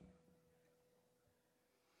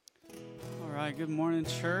right, good morning,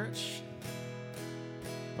 church.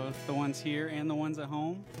 Both the ones here and the ones at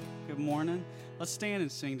home. Good morning. Let's stand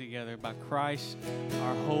and sing together about Christ,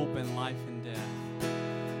 our hope in life and death.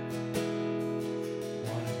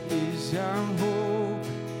 What is our hope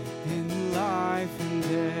in life and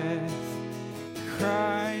death?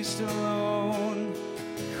 Christ alone,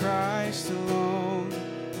 Christ alone.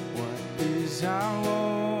 What is our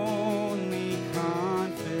only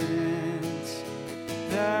confidence?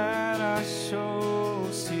 That our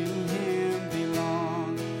souls to Him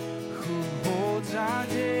belong, who holds our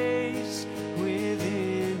days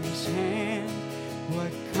within His hand.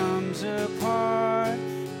 What comes apart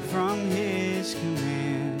from His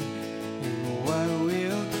command, and what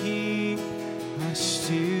will keep us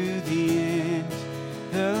to the end?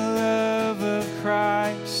 The love of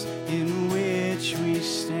Christ in which we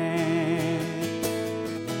stand.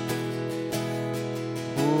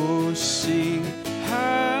 Oh, sing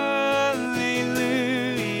hallelujah,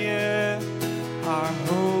 our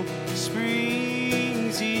hope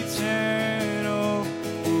springs eternal.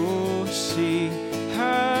 Oh, sing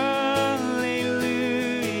hallelujah,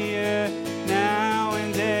 now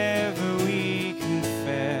and ever we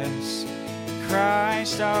confess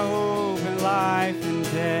Christ our hope and life and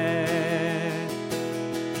death.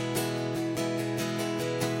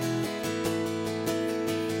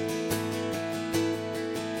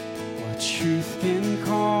 What truth can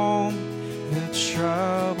calm the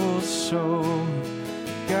troubled soul?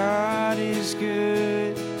 God is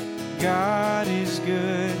good, God is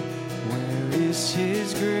good. Where is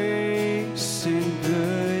His grace and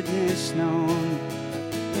goodness known?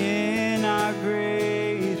 In our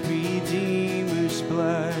great Redeemer's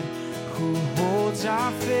blood, who holds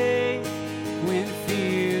our faith when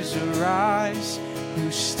fears arise, who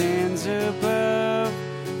stands above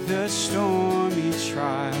the stormy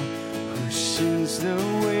trial, who sends the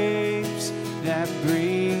waves that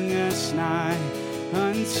bring us nigh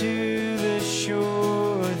unto the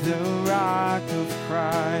shore, the rock of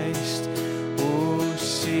Christ. Oh,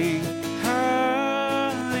 sing hallelujah,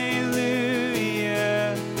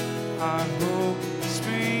 our hope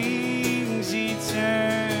springs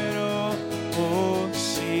eternal. Oh,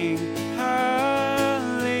 sing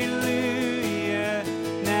hallelujah,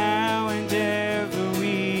 now and ever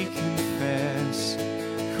we confess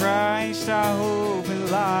Christ our hope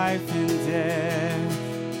in life and death.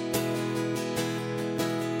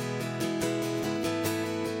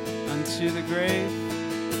 Unto the grave,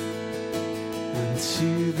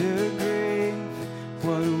 unto the grave,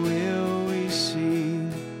 what will we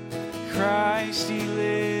sing? Christ He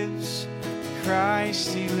lives,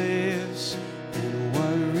 Christ He lives, and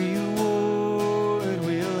what reward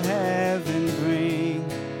will heaven bring?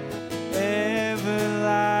 Everlasting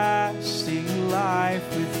life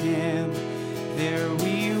with Him, there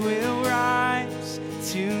we will rise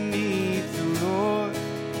to meet the Lord,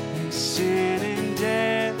 and sin and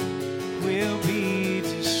death will be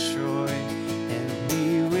destroyed, and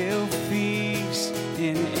we will feast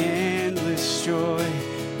in endless joy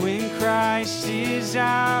when Christ is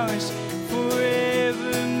ours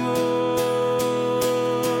forevermore.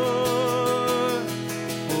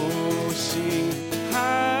 Oh, sing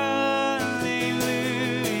hallelujah,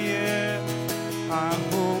 our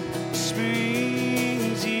hope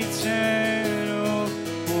springs eternal.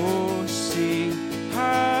 Oh, sing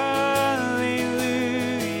hallelujah,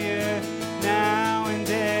 now and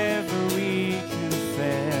ever we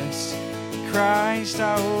confess Christ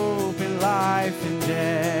our hope in life and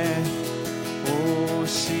death. Oh,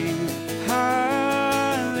 sing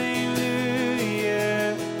hallelujah,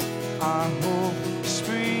 our hope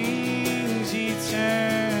springs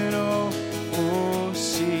eternal. Oh,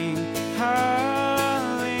 sing hallelujah,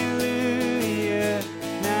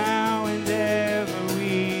 now and ever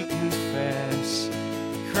we confess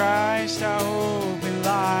Christ our hope in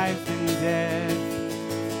life and death.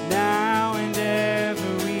 Now and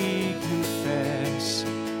ever we confess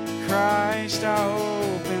Christ our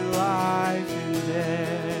hope in life and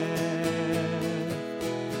death.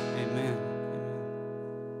 Amen.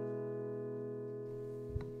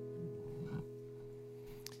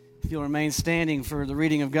 If you'll remain standing for the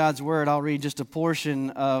reading of God's Word, I'll read just a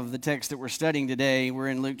portion of the text that we're studying today. We're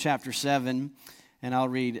in Luke chapter 7, and I'll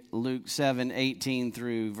read Luke 7:18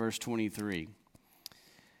 through verse 23.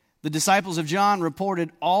 The disciples of John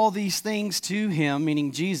reported all these things to him,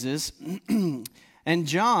 meaning Jesus, and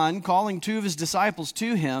John, calling two of his disciples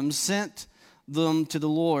to him, sent them to the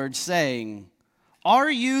Lord, saying,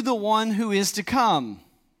 "Are you the one who is to come,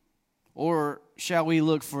 or shall we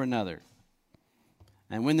look for another?"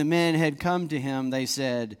 And when the men had come to him, they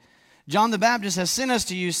said, "John the Baptist has sent us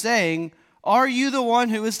to you, saying, 'Are you the one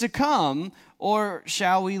who is to come, or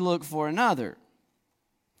shall we look for another?"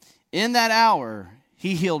 In that hour,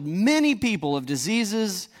 he healed many people of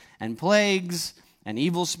diseases and plagues and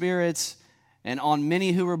evil spirits, and on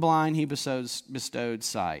many who were blind he bestowed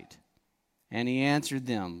sight. And he answered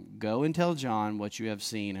them, "Go and tell John what you have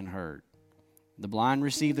seen and heard. The blind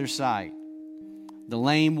receive their sight, the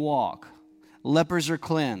lame walk, lepers are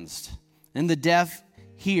cleansed, and the deaf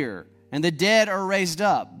hear, and the dead are raised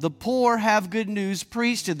up. The poor have good news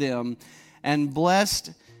preached to them, and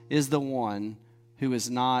blessed is the one who is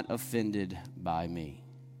not offended by me."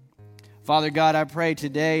 Father God, I pray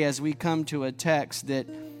today as we come to a text that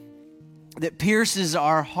pierces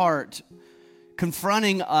our heart,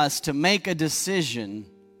 confronting us to make a decision,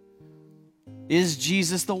 is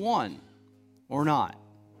Jesus the one or not?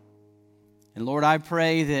 And Lord, I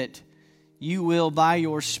pray that you will, by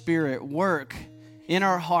your Spirit, work in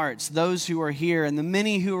our hearts, those who are here and the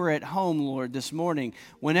many who are at home, Lord, this morning,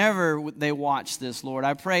 whenever they watch this, Lord.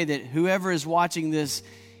 I pray that whoever is watching this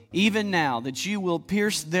even now, that you will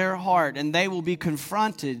pierce their heart and they will be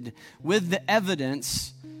confronted with the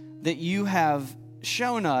evidence that you have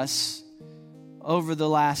shown us over the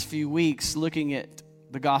last few weeks looking at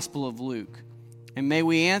the Gospel of Luke. And may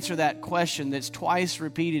we answer that question that's twice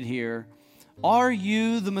repeated here: are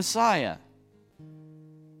you the Messiah?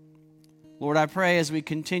 Lord, I pray as we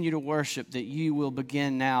continue to worship that you will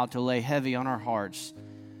begin now to lay heavy on our hearts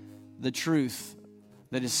the truth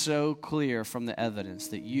that is so clear from the evidence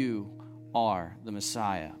that you are the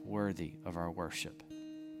Messiah, worthy of our worship.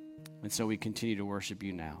 And so we continue to worship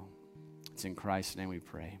you now. It's in Christ's name we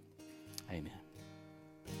pray. Amen.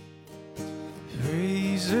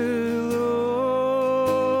 Praise the Lord.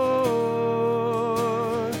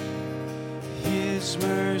 His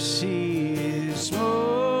mercy is more.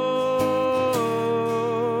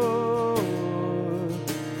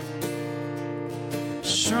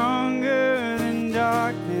 Stronger than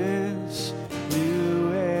darkness,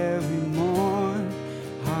 new every morn.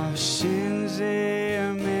 Our sins, they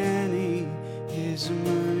are many, his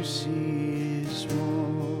mercy is more.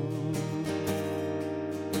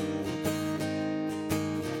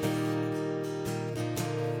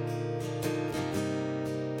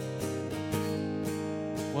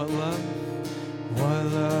 What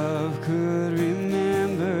love could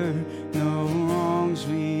remember no wrongs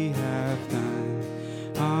we have done.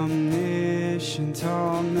 Omniscient,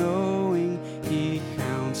 all-knowing, he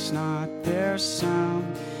counts not their sum.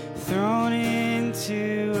 Thrown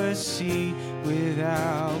into a sea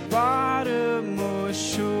without bottom or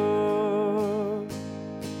shore.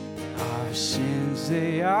 Our sins,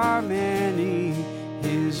 they are many,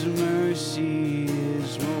 his mercy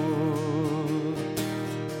is more.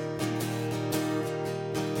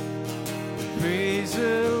 Praise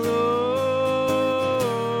the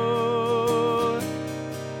Lord,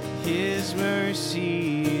 his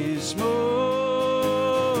mercy is more.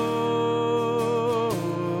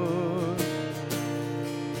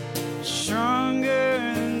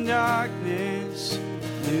 Stronger than darkness,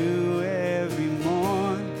 new every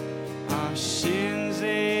morn. Our sins,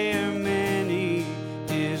 they are many,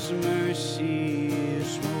 his mercy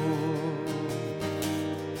is more.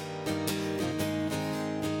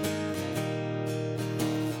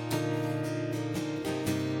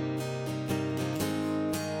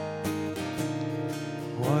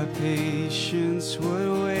 What patience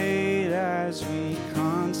would wait as we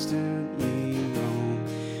constantly roam?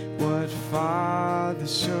 What Father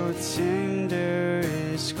so tender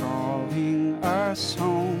is calling us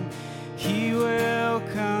home? He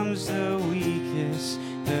welcomes the weakest,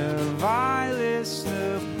 the vilest,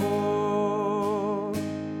 the poor.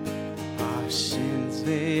 Our sins,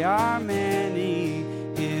 they are many,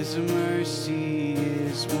 his mercy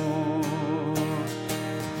is more.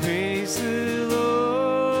 Praise the Lord,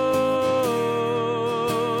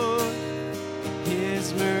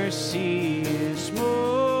 his mercy is more.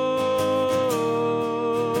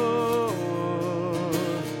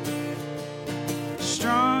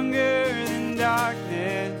 Stronger than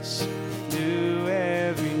darkness, new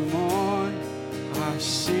every morn. Our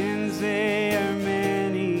sins, they are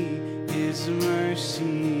many, his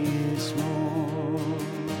mercy is more.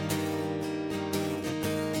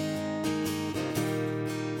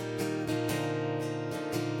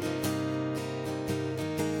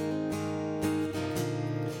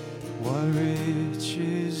 What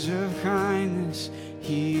riches of kindness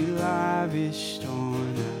he lavished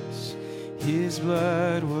on us. His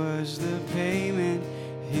blood was the payment,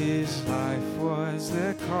 his life was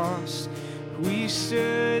the cost. We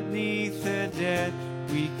stood neath the debt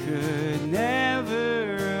we could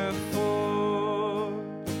never afford.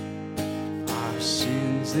 Our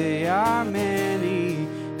sins, they are many,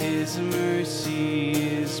 his His mercy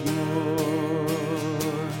is more.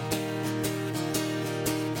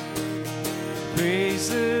 Praise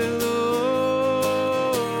the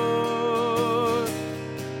Lord.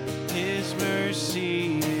 His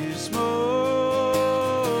mercy is more.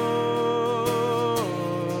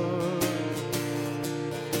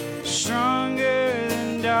 Stronger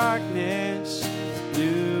than darkness,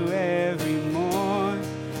 new every morn.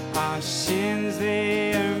 Our sins,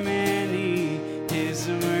 they are many. His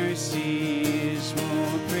mercy is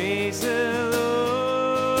more. Praise the Lord.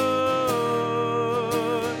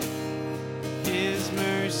 His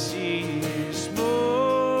mercy is more.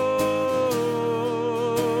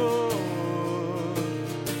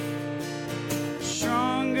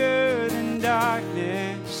 Stronger than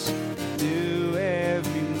darkness, new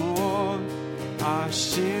every morn. Our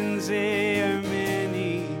sins, they are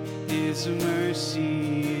many. His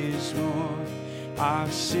mercy is more. Our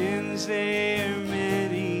sins, they are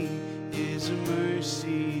many. His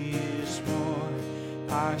mercy is more.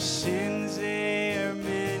 Our sins, they are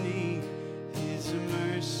many. His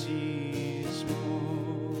mercy is more.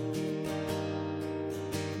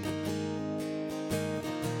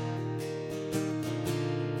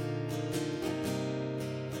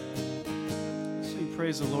 So we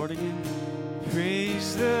praise the Lord again.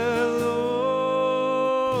 Praise the Lord.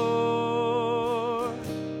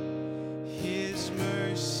 His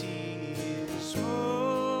mercy is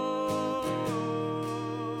more.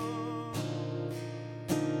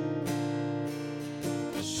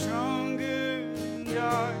 Stronger than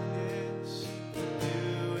darkness,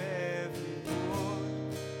 new every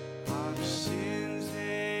morn. Our sins,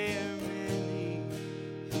 they are many.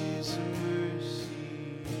 His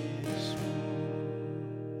mercy is more.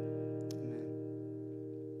 Amen.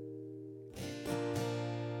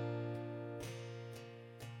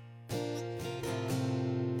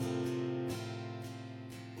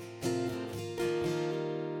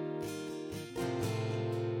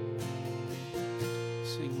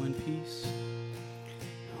 Sing when peace.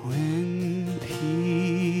 When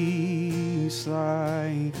peace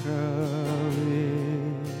like a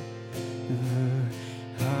river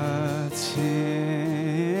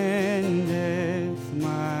attendeth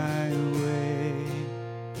my way,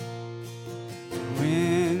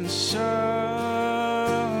 when sorrows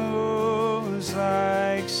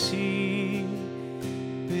like sea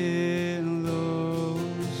billows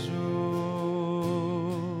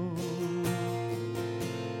roll,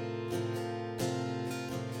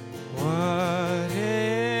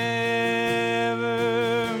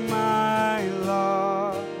 whatever my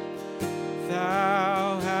lot,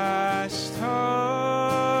 thou hast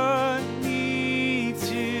taught me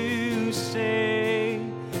to say,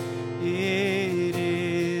 it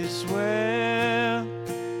is well,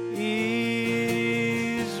 it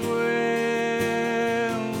is well.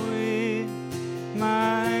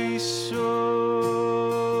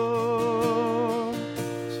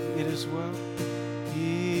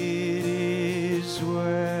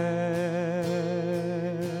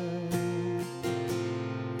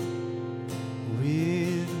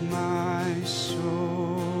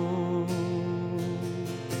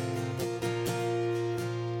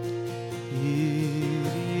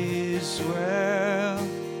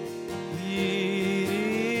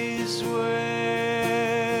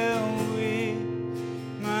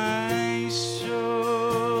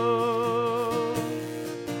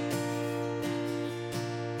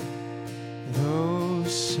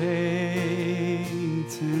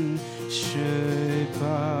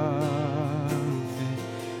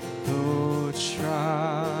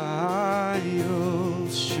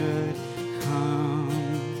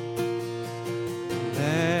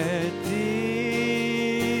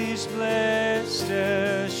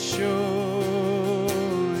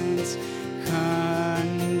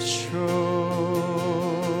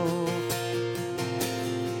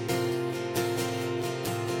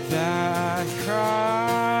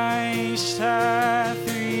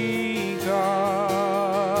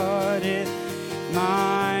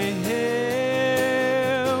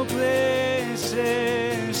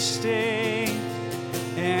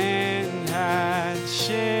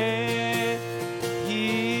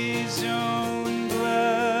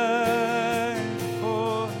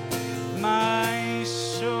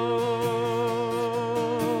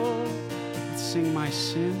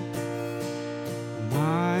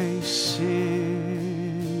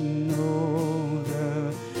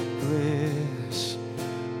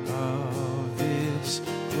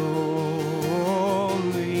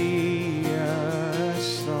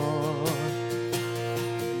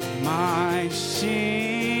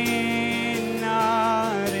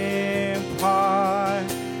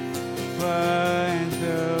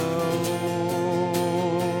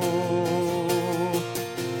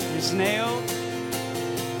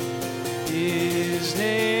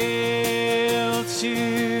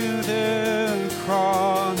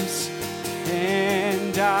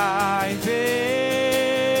 die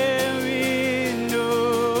buried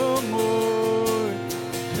no more.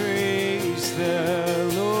 Praise the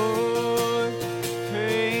Lord,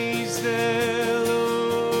 praise the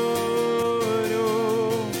Lord,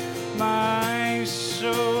 oh my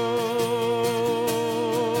soul.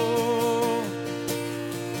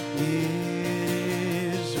 It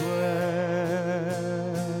is well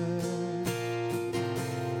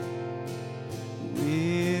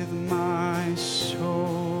with my soul.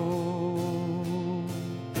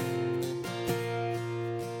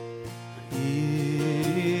 It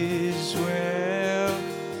is well,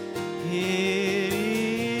 it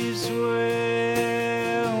is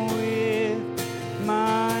well with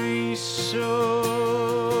my soul.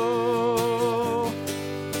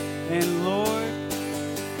 And Lord,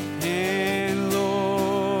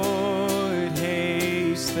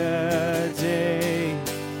 haste the day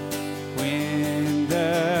when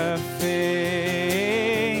the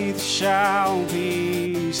faith shall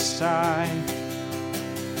be sight.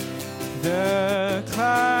 The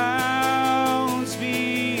clouds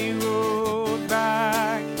be rolled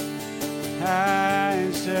back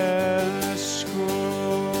as a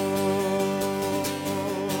scroll.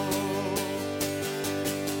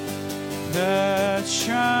 The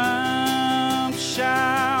trump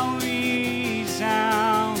shall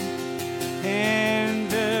resound, and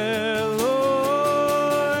the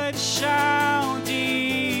Lord shall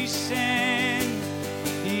descend.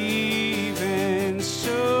 Even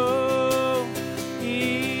so,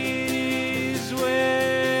 it is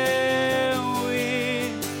well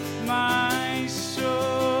with my soul.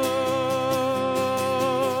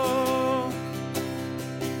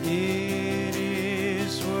 It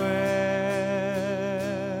is well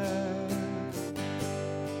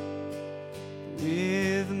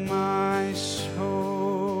with my soul.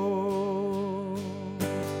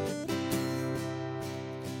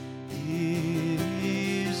 It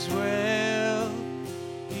is well, it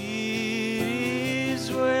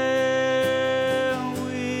is well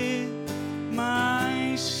with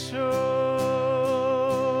my soul.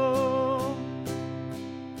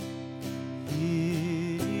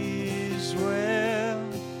 It is well,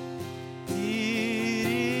 it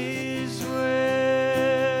is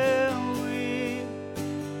well with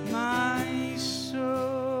my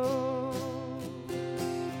soul.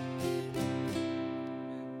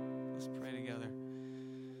 Let's pray together.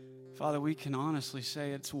 Father, we can honestly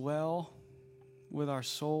say it's well with our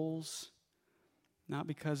souls, not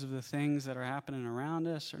because of the things that are happening around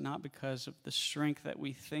us, or not because of the strength that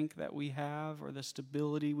we think that we have, or the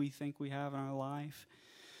stability we think we have in our life,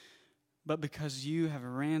 but because you have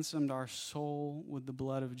ransomed our soul with the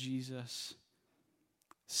blood of Jesus.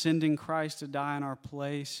 Sending Christ to die in our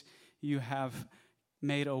place, you have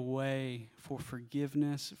made a way for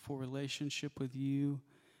forgiveness, for relationship with you.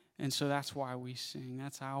 And so that's why we sing.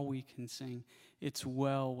 That's how we can sing. It's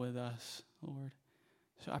well with us, Lord.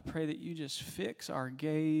 So I pray that you just fix our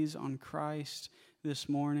gaze on Christ this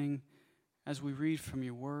morning as we read from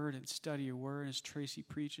your word and study your word, as Tracy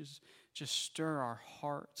preaches. Just stir our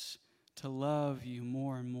hearts to love you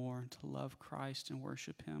more and more, to love Christ and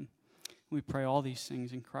worship him. We pray all these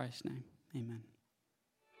things in Christ's name. Amen.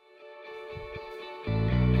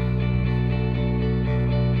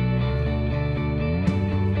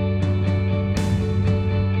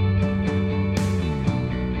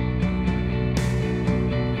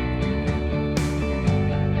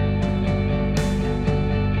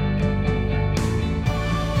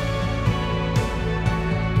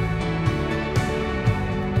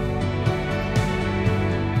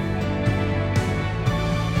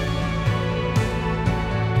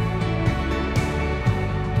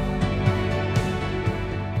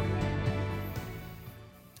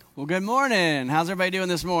 Well, good morning. How's everybody doing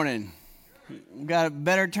this morning? We've got a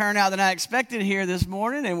better turnout than I expected here this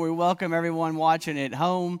morning, and we welcome everyone watching at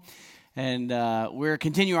home. And we're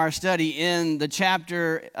continuing our study in the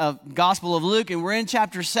chapter of Gospel of Luke, and we're in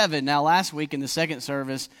chapter 7. Now, last week in the second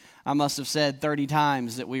service, I must have said 30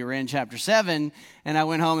 times that we were in chapter 7, and I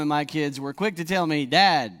went home and my kids were quick to tell me,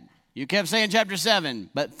 "Dad, you kept saying chapter 7,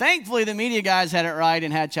 but thankfully the media guys had it right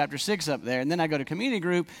and had chapter 6 up there." And then I go to community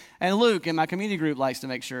group, and Luke in my community group likes to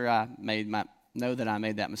make sure I know that I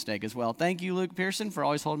made that mistake as well. Thank you, Luke Pearson, for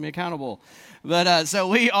always holding me accountable. But so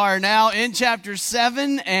we are now in chapter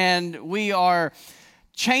 7, and we are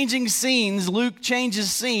changing scenes. Luke changes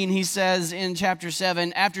scene, he says in chapter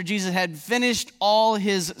 7, after Jesus had finished all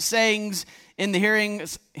his sayings in the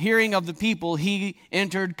hearing of the people, he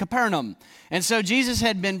entered Capernaum. And so Jesus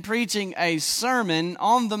had been preaching a sermon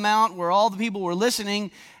on the mount where all the people were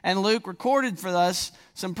listening, and Luke recorded for us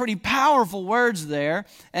some pretty powerful words there.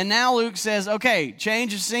 And now Luke says, okay,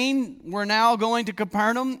 change of scene. We're now going to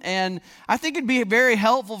Capernaum. And I think it'd be very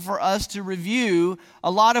helpful for us to review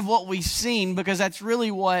a lot of what we've seen, because that's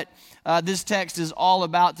really what this text is all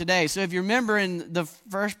about today. So if you remember, in the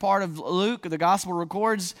first part of Luke, the gospel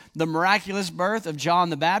records the miraculous birth of John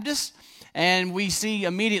the Baptist. And we see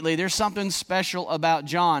immediately there's something special about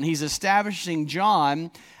John. He's establishing John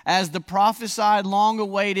as the prophesied,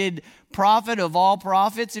 long-awaited prophet of all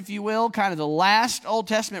prophets, if you will, kind of the last Old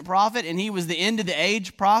Testament prophet, and he was the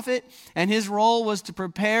end-of-the-age prophet, and his role was to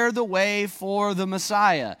prepare the way for the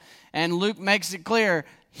Messiah. And Luke makes it clear,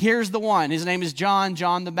 here's the one. His name is John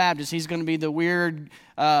the Baptist. He's going to be the weird,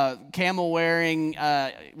 camel-wearing,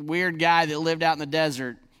 weird guy that lived out in the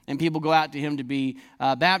desert, and people go out to him to be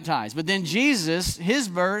baptized. But then Jesus, his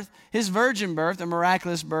birth, his virgin birth, a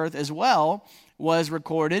miraculous birth as well, was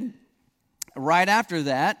recorded right after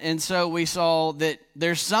that. And so we saw that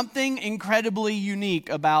there's something incredibly unique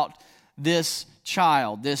about this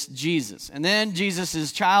child, this Jesus. And then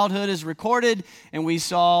Jesus' childhood is recorded, and we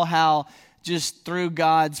saw how just through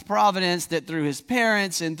God's providence, that through his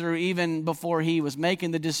parents and through even before he was making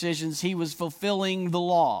the decisions, he was fulfilling the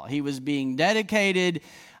law. He was being dedicated.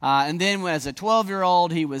 And then as a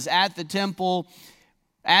 12-year-old, he was at the temple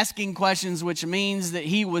asking questions, which means that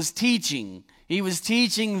he was teaching. He was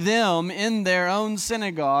teaching them in their own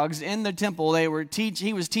synagogues, in the temple.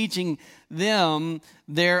 He was teaching them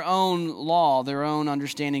their own law, their own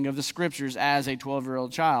understanding of the scriptures as a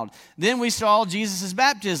 12-year-old child. Then we saw Jesus'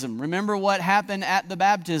 baptism. Remember what happened at the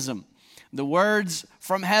baptism. The words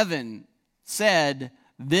from heaven said,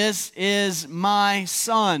 "This is my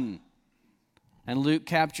son." And Luke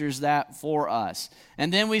captures that for us.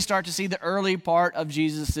 And then we start to see the early part of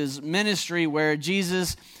Jesus' ministry, where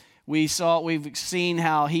Jesus, we've seen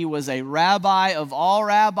how he was a rabbi of all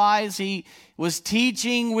rabbis. He was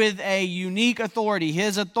teaching with a unique authority.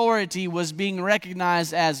 His authority was being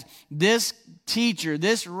recognized as, this teacher,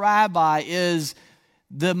 this rabbi is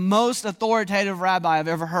the most authoritative rabbi I've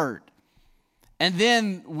ever heard. And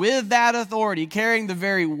then with that authority, carrying the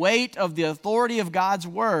very weight of the authority of God's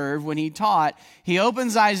word when he taught, he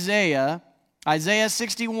opens Isaiah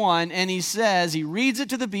 61, and he reads it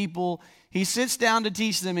to the people, he sits down to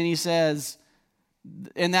teach them, and he says,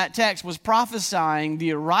 in that text was prophesying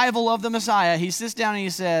the arrival of the Messiah. He sits down and he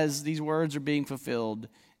says, these words are being fulfilled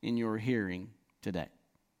in your hearing today.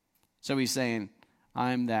 So he's saying,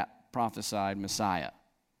 I'm that prophesied Messiah.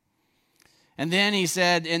 And then he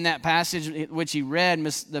said in that passage which he read,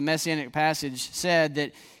 the Messianic passage said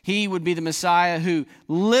that he would be the Messiah who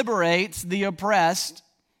liberates the oppressed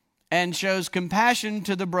and shows compassion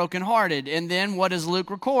to the brokenhearted. And then what does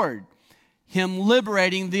Luke record? Him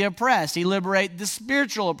liberating the oppressed. He liberates the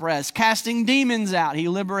spiritual oppressed, casting demons out. He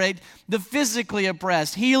liberates the physically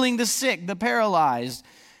oppressed, healing the sick, the paralyzed,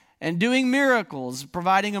 and doing miracles,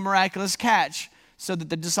 providing a miraculous catch, so that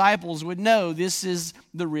the disciples would know this is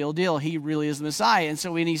the real deal. He really is the Messiah. And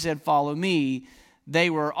so when he said, follow me,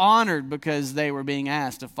 they were honored because they were being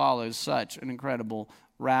asked to follow such an incredible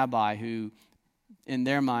rabbi who, in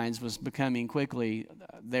their minds, was becoming quickly,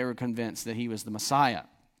 they were convinced that he was the Messiah.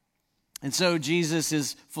 And so Jesus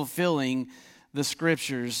is fulfilling the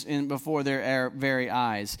scriptures before their very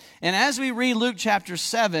eyes. And as we read Luke chapter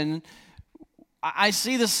 7, I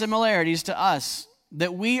see the similarities to us,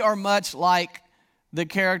 that we are much like the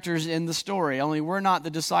characters in the story, only we're not the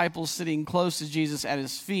disciples sitting close to Jesus at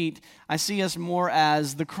his feet. I see us more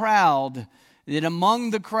as the crowd, that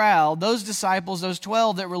among the crowd, those disciples, those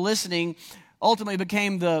 12 that were listening, ultimately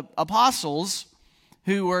became the apostles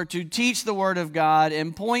who were to teach the word of God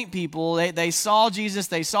and point people. They saw Jesus,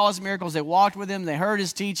 they saw his miracles, they walked with him, they heard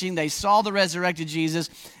his teaching, they saw the resurrected Jesus,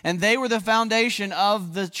 and they were the foundation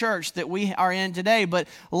of the church that we are in today. But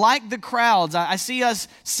like the crowds, I see us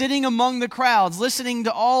sitting among the crowds, listening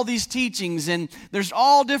to all these teachings, and there's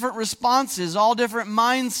all different responses, all different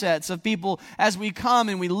mindsets of people as we come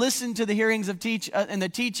and we listen to the hearings of and the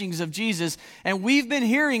teachings of Jesus. And we've been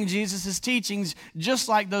hearing Jesus' teachings just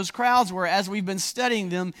like those crowds were as we've been studying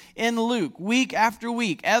them in Luke. Week after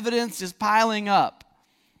week, evidence is piling up.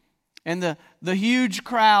 And the huge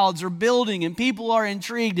crowds are building and people are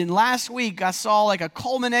intrigued. And last week I saw like a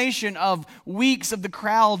culmination of weeks of the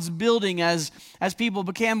crowds building as people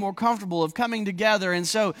became more comfortable of coming together. And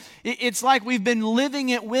so it's like we've been living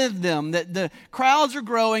it with them, that the crowds are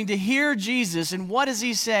growing to hear Jesus and what does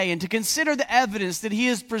he say, and to consider the evidence that he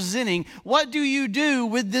is presenting. What do you do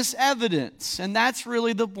with this evidence? And that's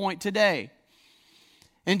really the point today.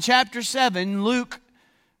 In chapter 7,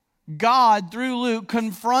 God, through Luke,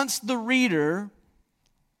 confronts the reader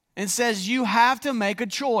and says you have to make a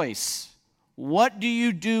choice. What do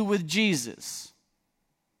you do with Jesus?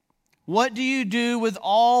 What do you do with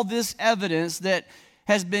all this evidence that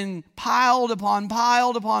has been piled upon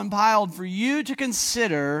piled upon piled for you to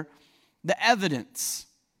consider the evidence?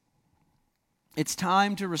 It's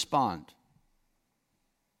time to respond.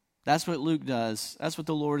 That's what Luke does. That's what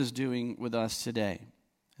the Lord is doing with us today.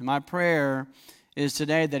 And my prayer is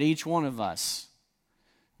today that each one of us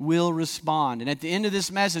will respond. And at the end of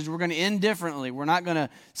this message, we're going to end differently. We're not going to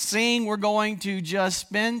sing. We're going to just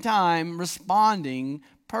spend time responding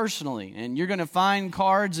personally. And you're going to find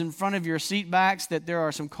cards in front of your seat backs that there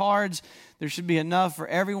are some cards. There should be enough for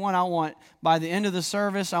everyone. By the end of the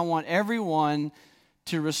service, I want everyone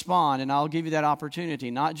to respond. And I'll give you that opportunity.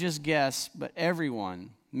 Not just guests, but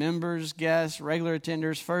everyone. Members, guests, regular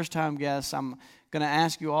attenders, first-time guests. I'm going to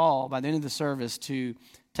ask you all by the end of the service to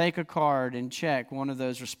take a card and check one of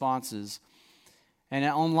those responses. And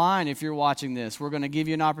online, if you're watching this, we're going to give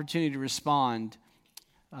you an opportunity to respond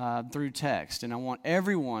through text. And I want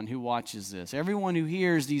everyone who watches this, everyone who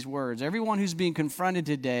hears these words, everyone who's being confronted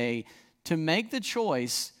today to make the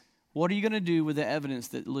choice, what are you going to do with the evidence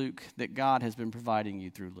that God has been providing you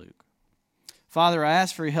through Luke? Father, I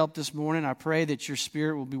ask for your help this morning. I pray that your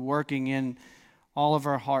Spirit will be working in all of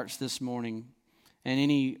our hearts this morning. And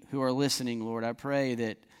any who are listening, Lord, I pray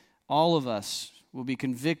that all of us will be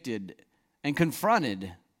convicted and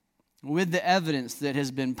confronted with the evidence that has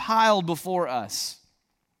been piled before us,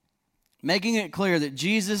 making it clear that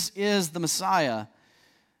Jesus is the Messiah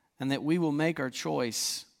and that we will make our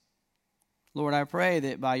choice. Lord, I pray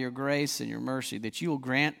that by your grace and your mercy that you will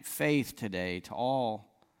grant faith today to all,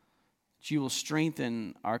 that you will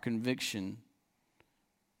strengthen our conviction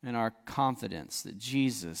and our confidence that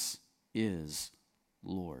Jesus is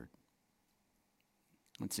Lord.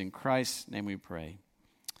 It's in Christ's name we pray.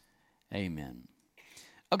 Amen.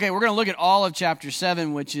 Okay, we're going to look at all of chapter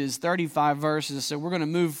 7, which is 35 verses. So we're going to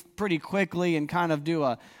move pretty quickly and kind of do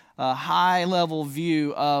a high-level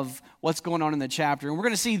view of what's going on in the chapter. And we're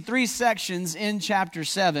going to see 3 sections in chapter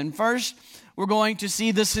 7. First, we're going to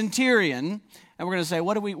see the centurion. And we're going to say,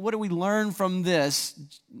 what do we learn from this?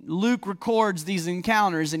 Luke records these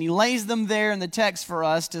encounters, and he lays them there in the text for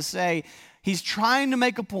us to say, he's trying to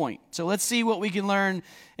make a point. So let's see what we can learn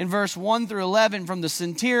in verse 1 through 11 from the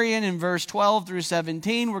centurion. In verse 12 through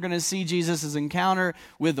 17, we're going to see Jesus' encounter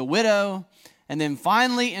with the widow. And then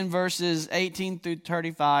finally, in verses 18 through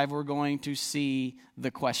 35, we're going to see the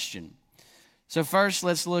question. So first,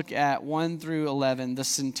 let's look at 1 through 11, the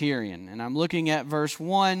centurion. And I'm looking at verse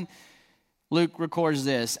 1. Luke records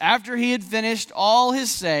this. After he had finished all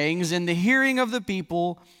his sayings in the hearing of the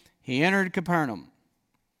people, he entered Capernaum.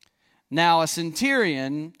 Now, a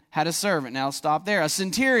centurion had a servant. Now, stop there. A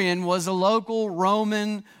centurion was a local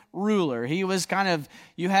Roman ruler. He was kind of,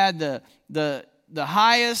 you had the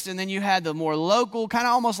highest, and then you had the more local, kind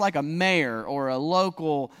of almost like a mayor or a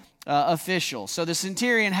local official. So the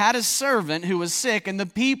centurion had a servant who was sick,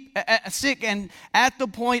 and sick and at the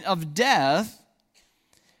point of death.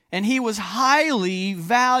 And he was highly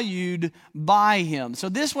valued by him. So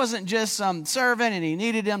this wasn't just some servant and he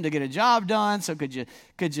needed him to get a job done. So could you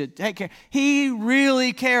take care? He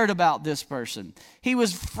really cared about this person. He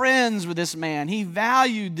was friends with this man. He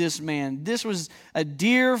valued this man. This was a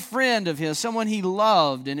dear friend of his, someone he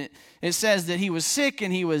loved. And it says that he was sick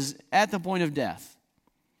and he was at the point of death.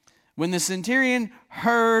 When the centurion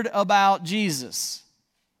heard about Jesus,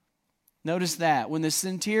 notice that. When the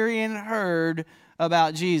centurion heard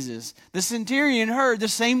about Jesus, the centurion heard the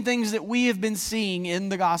same things that we have been seeing in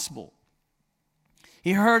the gospel.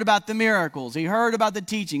 He heard about the miracles. He heard about the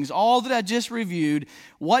teachings, all that I just reviewed.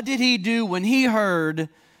 What did he do when he heard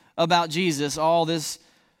about Jesus, all this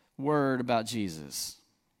word about Jesus?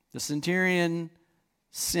 The centurion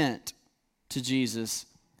sent to Jesus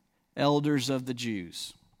elders of the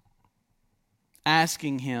Jews,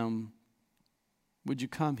 asking him, would you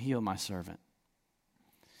come heal my servant?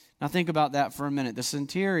 Now think about that for a minute. The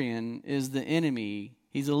centurion is the enemy.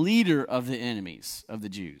 He's a leader of the enemies of the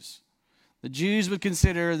Jews. The Jews would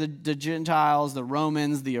consider the Gentiles, the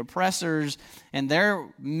Romans, the oppressors, and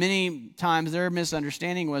many times their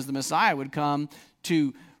misunderstanding was the Messiah would come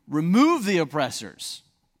to remove the oppressors,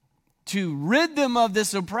 to rid them of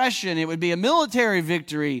this oppression. It would be a military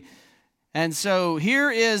victory. And so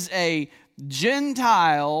here is a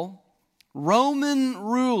Gentile Roman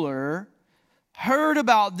ruler heard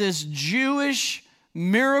about this Jewish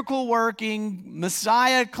miracle-working,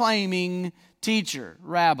 Messiah-claiming teacher,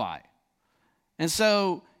 rabbi. And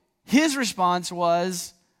so his response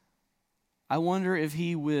was, I wonder if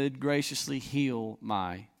he would graciously heal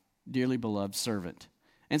my dearly beloved servant.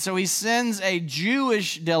 And so he sends a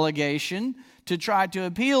Jewish delegation to try to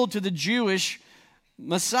appeal to the Jewish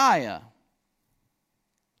Messiah.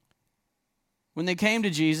 When they came to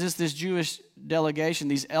Jesus, this Jewish delegation,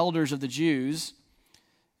 these elders of the Jews,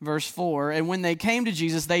 verse 4, and when they came to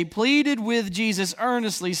Jesus, they pleaded with Jesus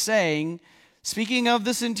earnestly, saying, speaking of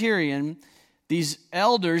the centurion, these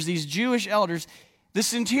elders, these Jewish elders, the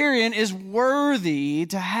centurion is worthy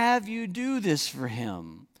to have you do this for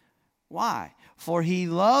him. Why? For he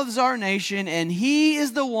loves our nation, and he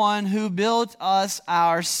is the one who built us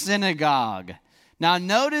our synagogue. Now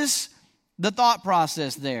notice the thought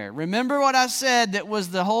process there. Remember what I said that was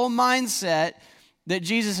the whole mindset that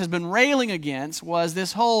Jesus has been railing against was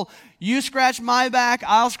this whole you scratch my back,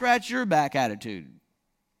 I'll scratch your back attitude.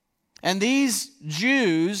 And these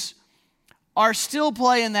Jews are still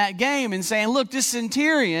playing that game and saying, look, this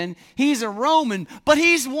centurion, he's a Roman, but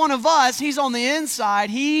he's one of us. He's on the inside.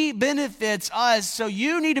 He benefits us, so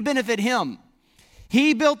you need to benefit him.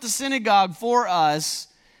 He built the synagogue for us,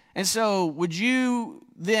 and so would you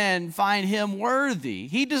then find him worthy?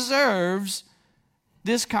 He deserves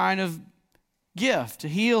this kind of gift to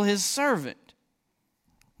heal his servant.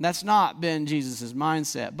 That's not been Jesus'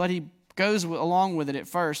 mindset, but he goes along with it at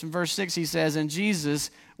first. In verse 6 he says, and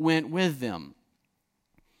Jesus went with them.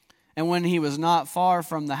 And when he was not far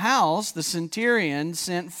from the house, the centurion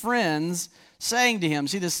sent friends saying to him,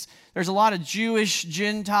 see this, there's a lot of Jewish,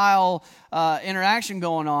 Gentile interaction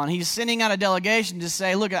going on. He's sending out a delegation to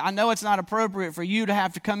say, look, I know it's not appropriate for you to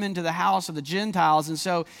have to come into the house of the Gentiles. And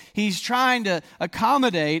so he's trying to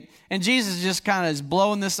accommodate, and Jesus just kind of is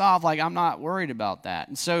blowing this off like, I'm not worried about that.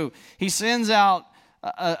 And so he sends out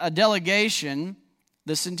a delegation.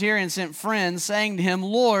 The centurion sent friends saying to him,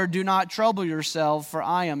 Lord, do not trouble yourself, for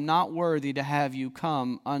I am not worthy to have you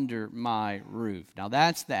come under my roof. Now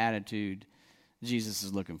that's the attitude Jesus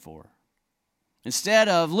is looking for. Instead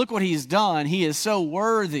of, look what he's done, he is so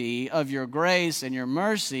worthy of your grace and your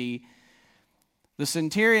mercy, the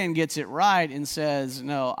centurion gets it right and says,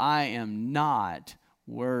 no, I am not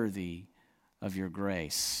worthy of your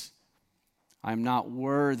grace. I'm not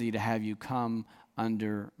worthy to have you come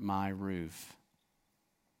under my roof.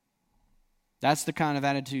 That's the kind of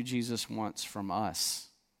attitude Jesus wants from us.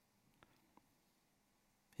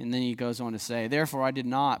 And then he goes on to say, therefore I did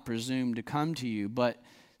not presume to come to you, but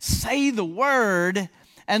say the word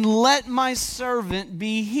and let my servant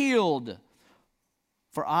be healed.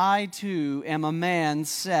 For I too am a man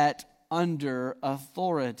set under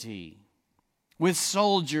authority, with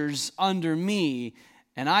soldiers under me.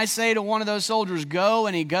 And I say to one of those soldiers, go,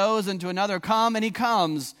 and he goes, and to another, come, and he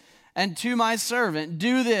comes. And to my servant,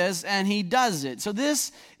 do this, and he does it. So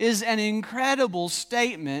this is an incredible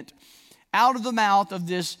statement out of the mouth of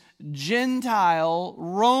this Gentile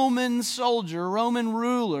Roman soldier, Roman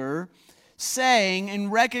ruler, saying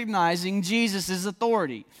and recognizing Jesus'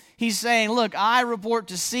 authority. He's saying, look, I report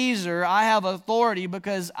to Caesar. I have authority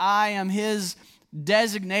because I am his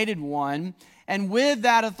designated one. And with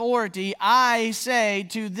that authority, I say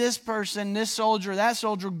to this person, this soldier, that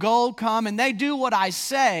soldier, go, come, and they do what I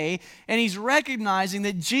say. And he's recognizing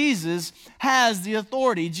that Jesus has the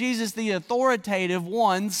authority. Jesus, the authoritative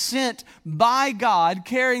one, sent by God,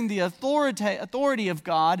 carrying the authority of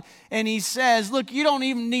God. And he says, look, you don't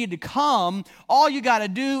even need to come. All you got to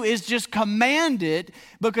do is just command it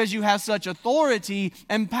because you have such authority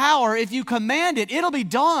and power. If you command it, it'll be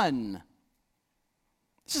done.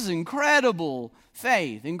 This is incredible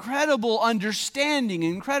faith, incredible understanding,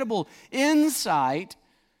 incredible insight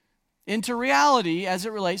into reality as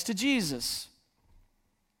it relates to Jesus.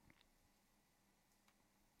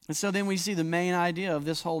 And so then we see the main idea of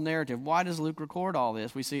this whole narrative. Why does Luke record all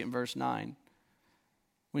this? We see it in verse 9.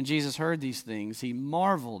 When Jesus heard these things, he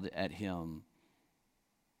marveled at him.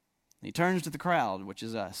 He turns to the crowd, which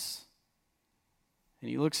is us. And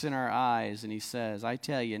he looks in our eyes and he says, I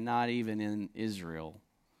tell you, not even in Israel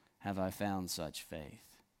have I found such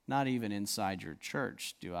faith. Not even inside your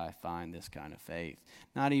church do I find this kind of faith.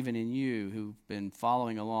 Not even in you who've been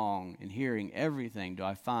following along and hearing everything do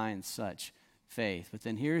I find such faith. But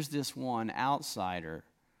then here's this one outsider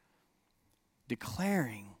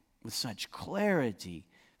declaring with such clarity,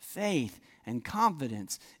 faith, and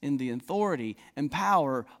confidence in the authority and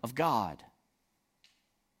power of God.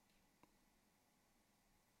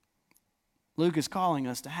 Luke is calling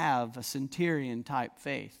us to have a centurion-type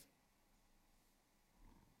faith.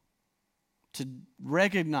 To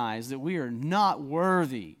recognize that we are not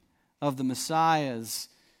worthy of the Messiah's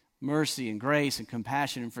mercy and grace and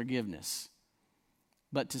compassion and forgiveness,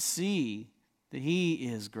 but to see that he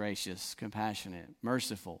is gracious, compassionate,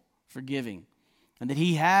 merciful, forgiving, and that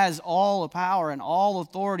he has all the power and all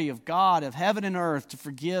authority of God, of heaven and earth, to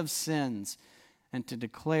forgive sins and to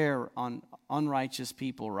declare on unrighteous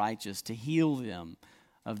people righteous, to heal them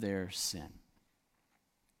of their sin.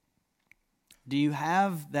 Do you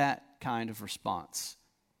have that kind of response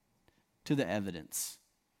to the evidence?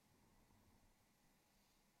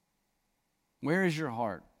 Where is your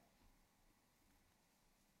heart?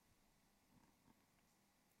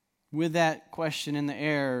 With that question in the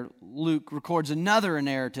air, Luke records another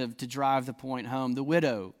narrative to drive the point home, the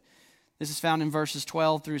widow. This is found in verses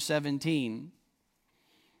 12 through 17.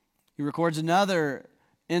 He records another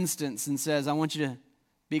instance and says, I want you to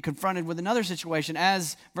be confronted with another situation.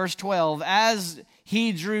 As verse 12, as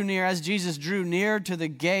Jesus drew near to the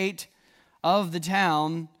gate of the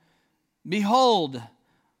town, behold,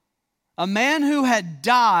 a man who had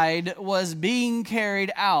died was being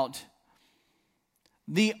carried out,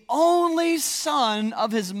 the only son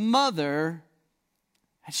of his mother,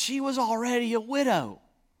 and she was already a widow.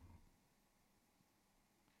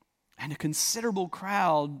 And a considerable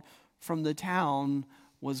crowd from the town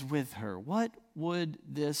was with her. What would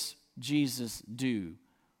this Jesus do?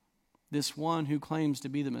 This one who claims to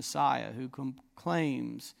be the Messiah, who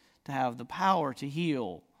claims to have the power to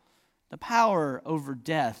heal, the power over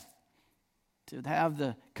death, to have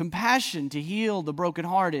the compassion to heal the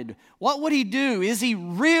brokenhearted. What would he do? Is he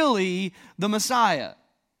really the Messiah?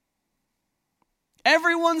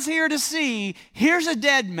 Everyone's here to see, here's a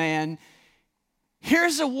dead man,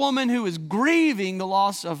 here's a woman who is grieving the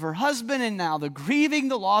loss of her husband and now grieving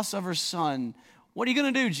the loss of her son. What are you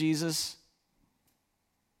going to do, Jesus?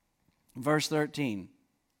 Verse 13.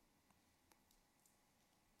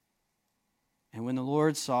 And when the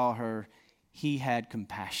Lord saw her, he had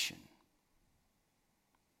compassion.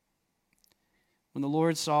 When the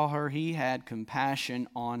Lord saw her, he had compassion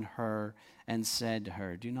on her and said to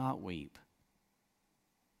her, do not weep.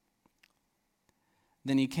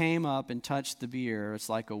 Then he came up and touched the bier. It's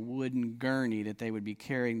like a wooden gurney that they would be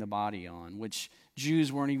carrying the body on, which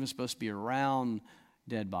Jews weren't even supposed to be around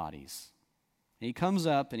dead bodies. And he comes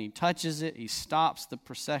up and he touches it. He stops the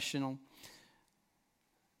processional.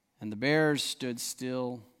 And the bearers stood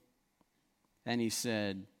still. And he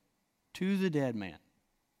said to the dead man,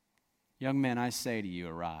 young man, I say to you,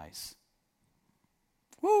 arise.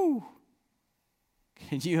 Woo!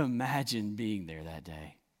 Can you imagine being there that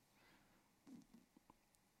day?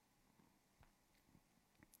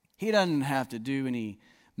 He doesn't have to do any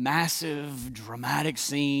massive, dramatic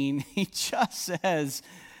scene. He just says,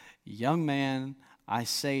 young man, I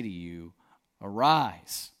say to you,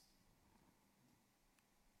 arise.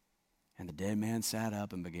 And the dead man sat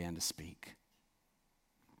up and began to speak.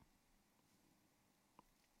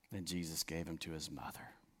 Then Jesus gave him to his mother.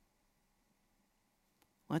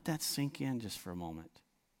 Let that sink in just for a moment.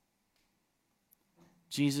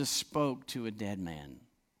 Jesus spoke to a dead man,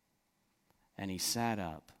 and he sat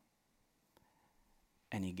up,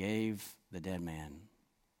 and he gave the dead man,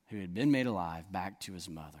 who had been made alive, back to his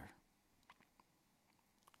mother.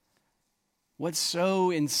 What's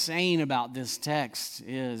so insane about this text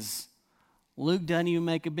is Luke doesn't even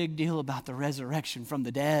make a big deal about the resurrection from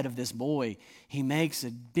the dead of this boy. He makes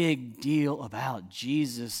a big deal about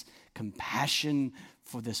Jesus' compassion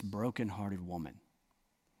for this brokenhearted woman.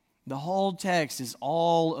 The whole text is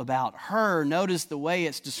all about her. Notice the way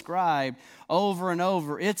it's described over and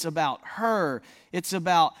over. It's about her. It's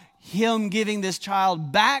about him giving this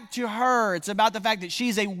child back to her. It's about the fact that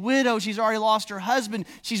she's a widow. She's already lost her husband.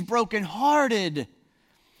 She's brokenhearted.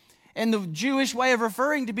 And the Jewish way of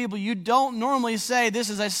referring to people, you don't normally say this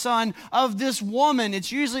is a son of this woman.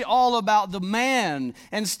 It's usually all about the man.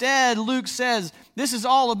 Instead, Luke says this is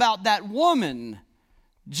all about that woman.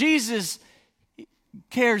 Jesus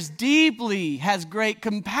cares deeply, has great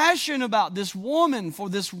compassion about this woman. For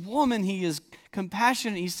this woman, he is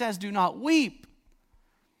compassionate. He says, do not weep.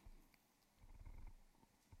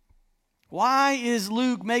 Why is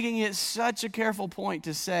Luke making it such a careful point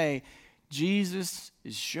to say, Jesus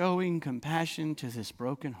is showing compassion to this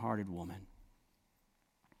brokenhearted woman?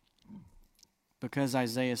 Because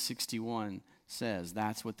Isaiah 61 says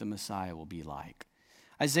that's what the Messiah will be like.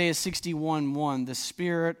 Isaiah 61:1, the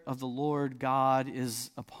Spirit of the Lord God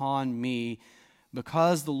is upon me,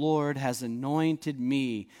 because the Lord has anointed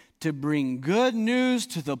me to bring good news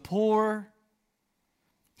to the poor.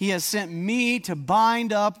 He has sent me to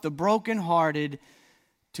bind up the brokenhearted,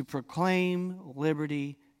 to proclaim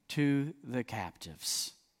liberty to the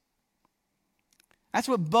captives. That's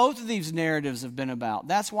what both of these narratives have been about.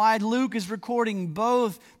 That's why Luke is recording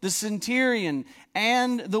both the centurion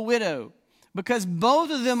and the widow. because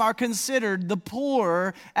both of them are considered the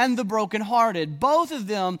poor and the brokenhearted. Both of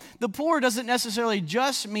them, the poor doesn't necessarily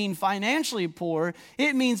just mean financially poor.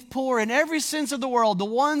 It means poor in every sense of the word. The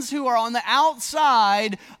ones who are on the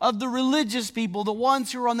outside of the religious people, the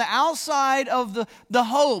ones who are on the outside of the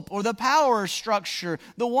hope or the power structure,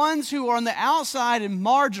 the ones who are on the outside and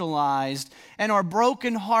marginalized and are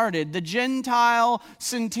brokenhearted. The Gentile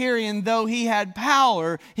centurion, though he had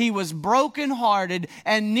power, he was brokenhearted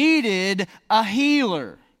and needed a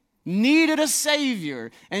healer, needed a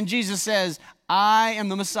Savior. And Jesus says, I am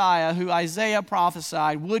the Messiah who Isaiah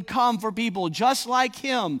prophesied would come for people just like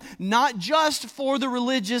him, not just for the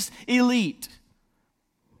religious elite.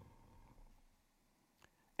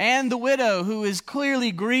 And the widow who is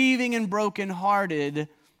clearly grieving and brokenhearted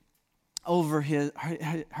over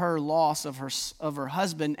her loss of her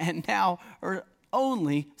husband and now her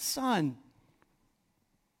only son.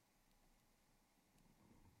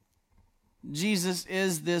 Jesus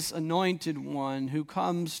is this anointed one who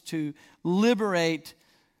comes to liberate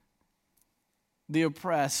the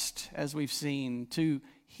oppressed, as we've seen, to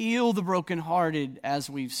heal the brokenhearted, as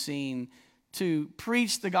we've seen, to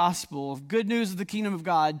preach the gospel of good news of the kingdom of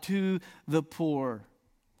God to the poor.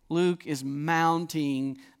 Luke is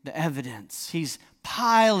mounting the evidence. He's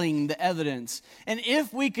piling the evidence. And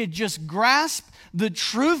if we could just grasp the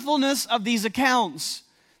truthfulness of these accounts,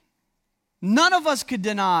 none of us could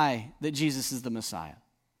deny that Jesus is the Messiah.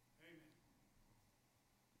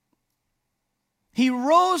 He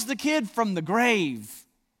rose the kid from the grave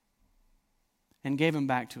and gave him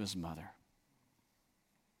back to his mother.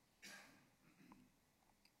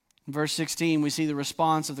 In verse 16, we see the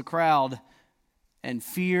response of the crowd, and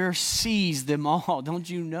fear seized them all. Don't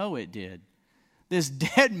you know it did? This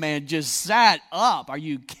dead man just sat up. Are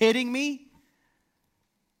you kidding me?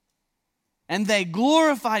 And they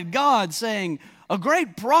glorified God, saying, a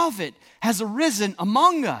great prophet has arisen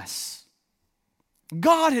among us.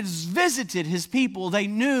 God has visited his people. They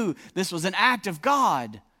knew this was an act of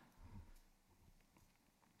God.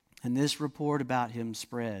 And this report about him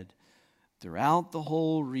spread throughout the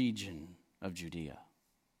whole region of Judea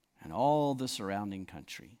and all the surrounding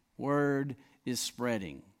country. Word is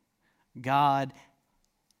spreading. God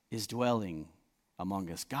is dwelling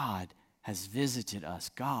among us. God has visited us.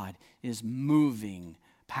 God is moving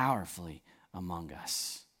powerfully among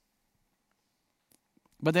us.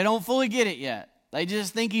 But they don't fully get it yet. They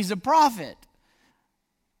just think he's a prophet.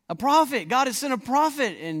 A prophet. God has sent a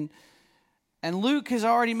prophet. And Luke has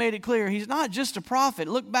already made it clear he's not just a prophet.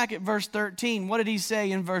 Look back at verse 13. What did he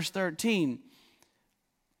say in verse 13?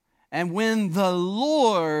 And when the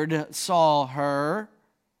Lord saw her,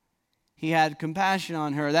 he had compassion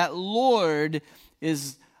on her. That Lord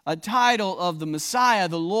is a title of the Messiah,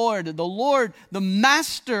 the Lord, the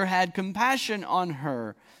Master had compassion on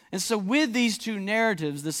her. And so with these two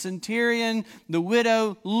narratives, the centurion, the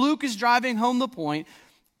widow, Luke is driving home the point.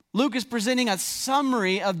 Luke is presenting a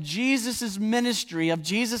summary of Jesus' ministry, of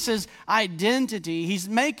Jesus' identity. He's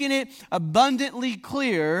making it abundantly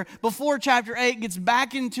clear before chapter 8 gets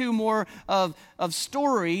back into more of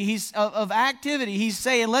story, of activity. He's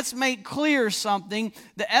saying, let's make clear something.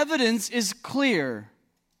 The evidence is clear.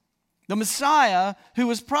 The Messiah who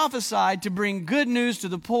was prophesied to bring good news to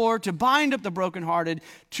the poor, to bind up the brokenhearted,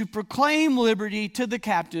 to proclaim liberty to the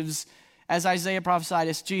captives, as Isaiah prophesied,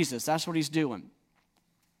 is Jesus. That's what he's doing.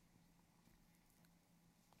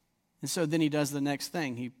 And so then he does the next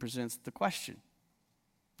thing. He presents the question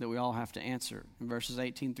that we all have to answer in verses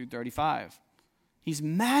 18 through 35. He's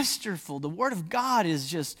masterful. The Word of God is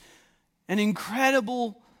just an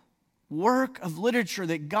incredible work of literature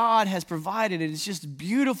that God has provided. And it's just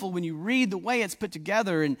beautiful when you read the way it's put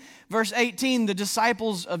together. In verse 18, the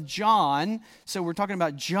disciples of John. So we're talking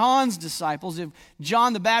about John's disciples. If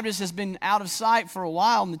John the Baptist has been out of sight for a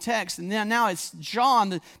while in the text, and then now it's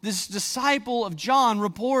John, this disciple of John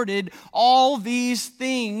reported all these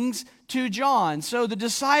things to John. So the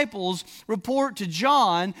disciples report to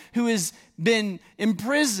John, who has been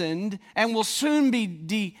imprisoned and will soon be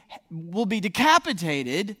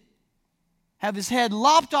decapitated, have his head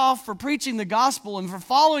lopped off for preaching the gospel and for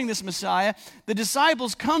following this Messiah. The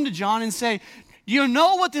disciples come to John and say, you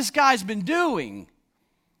know what this guy's been doing?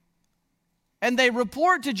 And they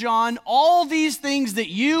report to John all these things that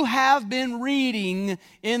you have been reading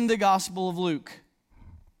in the Gospel of Luke.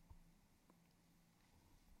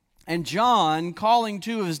 And John, calling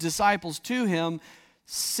two of his disciples to him,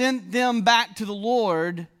 sent them back to the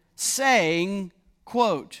Lord, saying,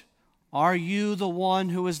 quote, are you the one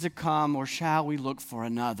who is to come, or shall we look for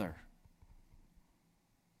another?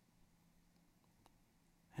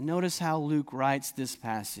 And notice how Luke writes this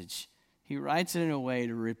passage. He writes it in a way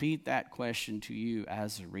to repeat that question to you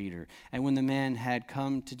as a reader. And when the men had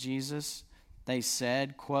come to Jesus, they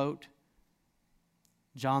said, quote,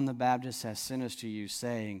 John the Baptist has sent us to you,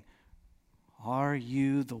 saying, are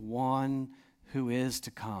you the one who is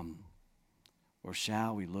to come, or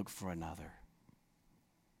shall we look for another?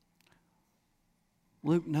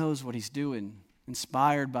 Luke knows what he's doing,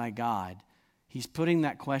 inspired by God. He's putting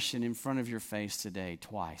that question in front of your face today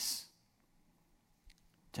twice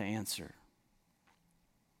to answer.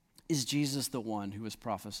 Is Jesus the one who was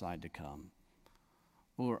prophesied to come,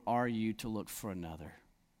 or are you to look for another?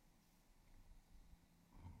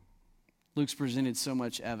 Luke's presented so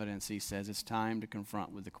much evidence, he says, it's time to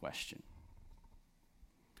confront with the question.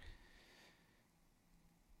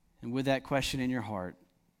 And with that question in your heart,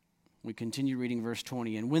 we continue reading verse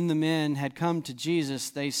 20. And when the men had come to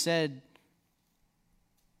Jesus, they said,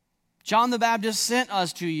 John the Baptist sent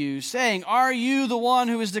us to you, saying, are you the one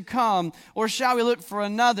who is to come, or shall we look for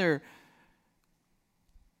another?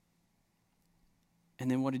 And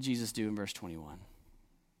then what did Jesus do in verse 21?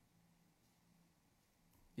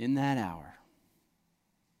 In that hour,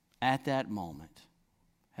 at that moment,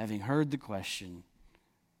 having heard the question,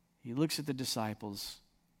 he looks at the disciples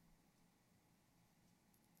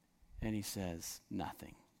and he says,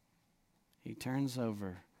 nothing. He turns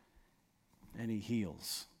over and he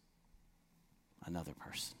heals another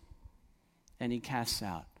person. And he casts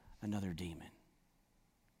out another demon.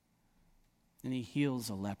 And he heals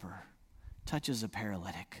a leper, touches a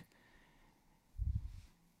paralytic.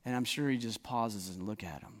 And I'm sure he just pauses and looks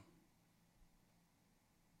at them.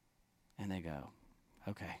 And they go,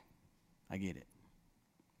 okay, I get it.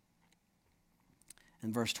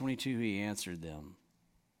 In verse 22, he answered them,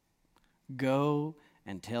 go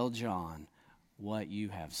and tell John what you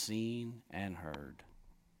have seen and heard.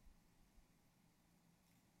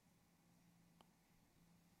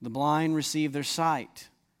 The blind receive their sight.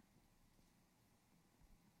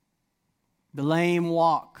 The lame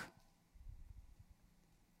walk.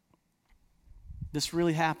 This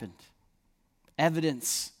really happened.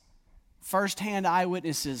 Evidence. First-hand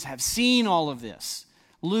eyewitnesses have seen all of this.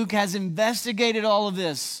 Luke has investigated all of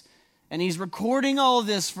this, and he's recording all of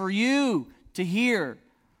this for you to hear.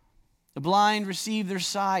 The blind receive their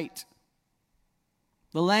sight.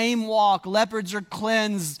 The lame walk, lepers are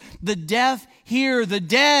cleansed, the deaf hear, the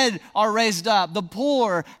dead are raised up, the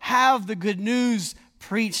poor have the good news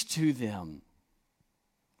preached to them.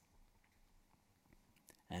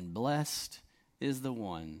 And blessed is the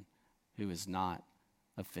one who is not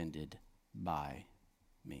offended by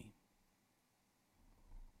me.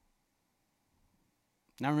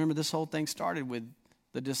 Now remember, this whole thing started with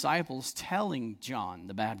the disciples telling John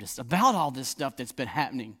the Baptist about all this stuff that's been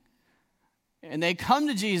happening. And they come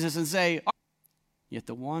to Jesus and say, yet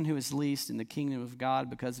the one who is least in the kingdom of God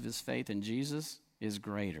because of his faith in Jesus is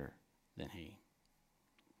greater than he.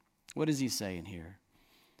 What is he saying here?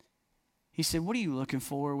 He said, what are you looking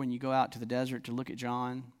for when you go out to the desert to look at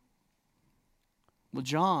John? Well,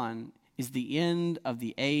 John is the end of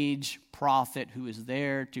the age prophet who is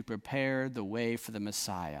there to prepare the way for the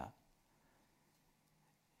Messiah.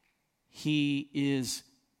 He is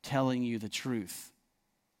telling you the truth.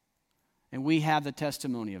 And we have the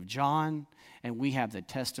testimony of John, and we have the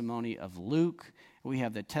testimony of Luke, we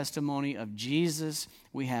have the testimony of Jesus,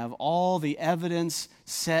 we have all the evidence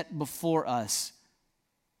set before us.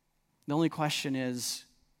 The only question is,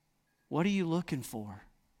 what are you looking for?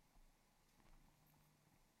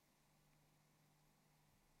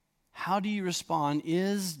 How do you respond?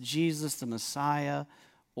 Is Jesus the Messiah,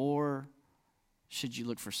 or should you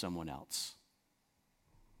look for someone else?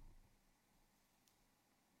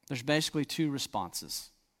 There's basically two responses.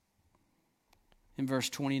 In verse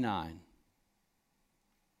 29,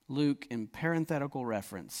 Luke, in parenthetical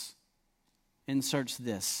reference, inserts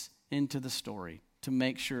this into the story to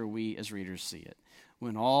make sure we as readers see it.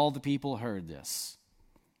 When all the people heard this,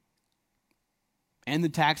 and the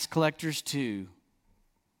tax collectors too,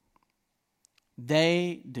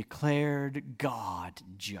 they declared God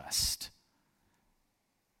just,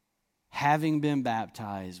 having been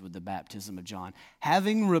baptized with the baptism of John.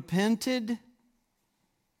 Having repented,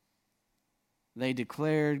 they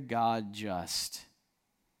declared God just.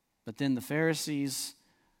 But then the Pharisees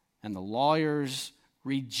and the lawyers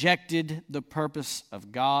rejected the purpose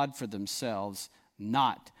of God for themselves,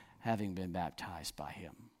 not having been baptized by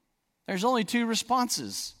him. There's only two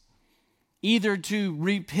responses. Either to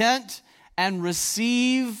repent and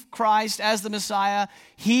receive Christ as the Messiah,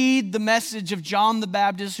 heed the message of John the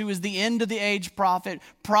Baptist, who is the end of the age prophet,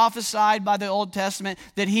 prophesied by the Old Testament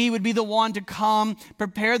that he would be the one to come,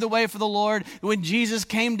 prepare the way for the Lord. When Jesus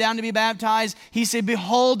came down to be baptized, he said,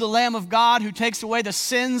 "Behold the Lamb of God who takes away the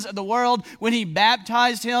sins of the world." When he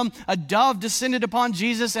baptized him, a dove descended upon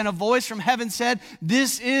Jesus, and a voice from heaven said,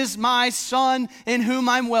 "This is my Son in whom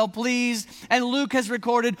I'm well pleased." And Luke has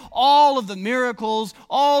recorded all of the miracles,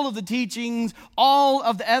 all of the teachings, all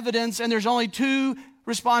of the evidence, and there's only two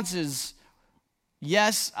responses.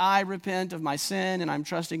 Yes, I repent of my sin and I'm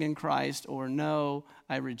trusting in Christ, or no,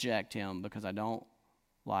 I reject him because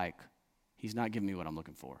he's not giving me what I'm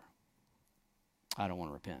looking for. I don't want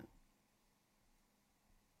to repent.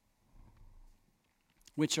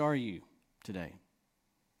 Which are you today?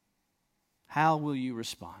 How will you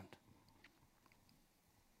respond?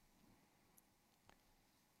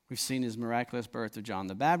 We've seen his miraculous birth of John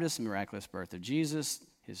the Baptist, the miraculous birth of Jesus,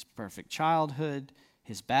 his perfect childhood,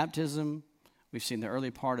 his baptism. We've seen the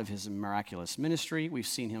early part of his miraculous ministry. We've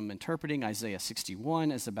seen him interpreting Isaiah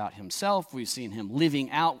 61 as about himself. We've seen him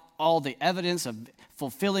living out all the evidence of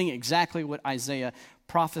fulfilling exactly what Isaiah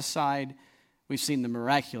prophesied. We've seen the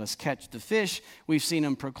miraculous catch the fish. We've seen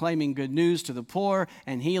him proclaiming good news to the poor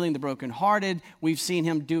and healing the brokenhearted. We've seen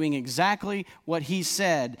him doing exactly what he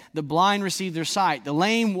said. The blind receive their sight. The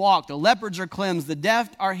lame walk. The leopards are cleansed. The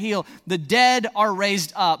deaf are healed. The dead are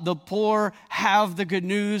raised up. The poor have the good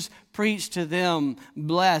news preached to them.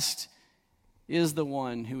 Blessed is the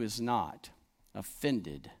one who is not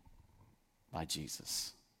offended by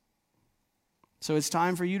Jesus. So it's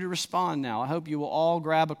time for you to respond now. I hope you will all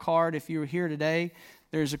grab a card. If you're here today,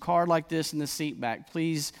 there's a card like this in the seat back.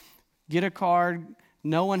 Please get a card.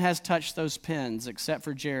 No one has touched those pens except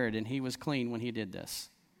for Jared, and he was clean when he did this.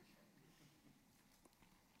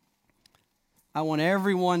 I want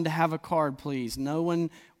everyone to have a card, please. No one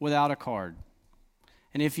without a card.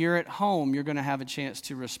 And if you're at home, you're going to have a chance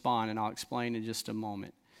to respond, and I'll explain in just a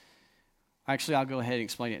moment. Actually, I'll go ahead and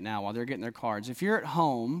explain it now while they're getting their cards. If you're at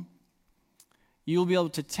home, you'll be able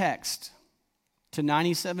to text to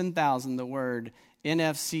 97,000 the word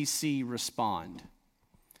NFCC respond.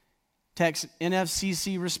 Text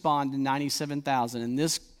NFCC respond to 97,000, and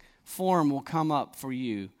this form will come up for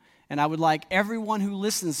you. And I would like everyone who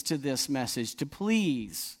listens to this message to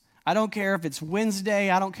please, I don't care if it's Wednesday,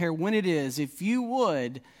 I don't care when it is, if you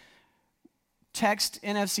would text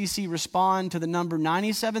NFCC respond to the number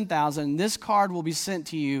 97,000. This card will be sent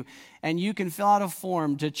to you, and you can fill out a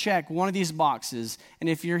form to check one of these boxes. And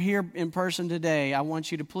if you're here in person today, I want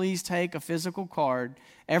you to please take a physical card.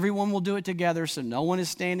 Everyone will do it together so no one is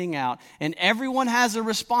standing out, and everyone has a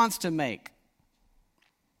response to make.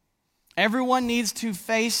 Everyone needs to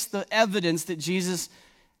face the evidence that Jesus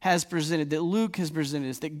has presented, that Luke has presented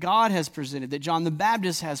us, that God has presented, that John the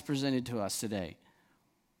Baptist has presented to us today.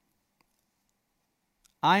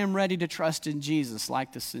 I am ready to trust in Jesus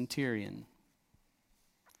like the centurion.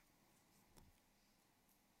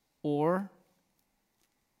 Or,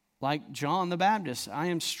 like John the Baptist, I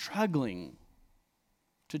am struggling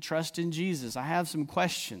to trust in Jesus. I have some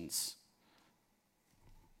questions.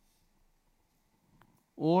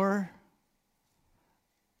 Or,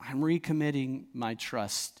 I'm recommitting my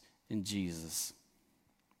trust in Jesus.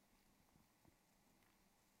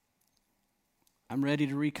 I'm ready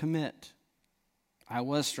to recommit. I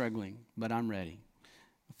was struggling, but I'm ready.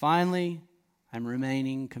 Finally, I'm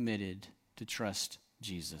remaining committed to trust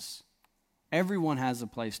Jesus. Everyone has a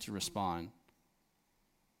place to respond.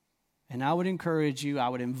 And I would encourage you, I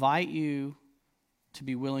would invite you to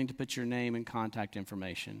be willing to put your name and contact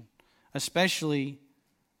information, especially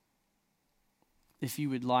if you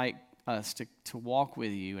would like us to walk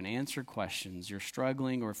with you and answer questions. You're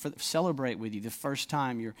struggling, or celebrate with you the first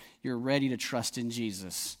time you're ready to trust in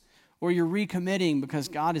Jesus. Or you're recommitting because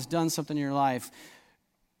God has done something in your life.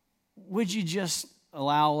 Would you just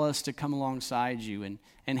allow us to come alongside you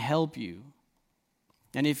and help you?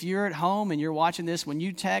 And if you're at home and you're watching this, when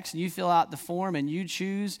you text and you fill out the form and you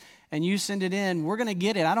choose and you send it in, we're going to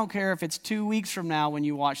get it. I don't care if it's 2 weeks from now when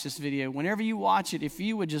you watch this video. Whenever you watch it, if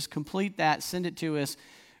you would just complete that, send it to us,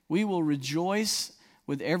 we will rejoice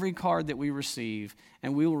with every card that we receive,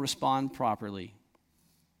 and we will respond properly.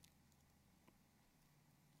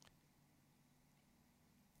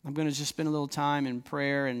 I'm going to just spend a little time in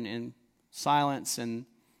prayer and silence. And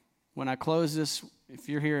when I close this, if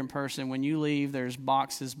you're here in person, when you leave, there's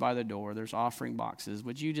boxes by the door. There's offering boxes.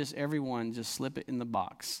 Would you just, everyone, just slip it in the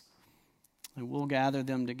box? And we'll gather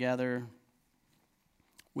them together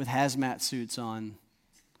with hazmat suits on.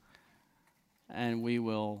 And we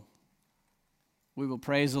will we will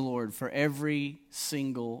praise the Lord for every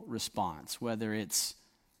single response, whether it's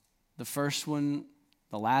the first one,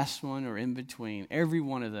 the last one, or in between. Every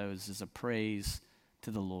one of those is a praise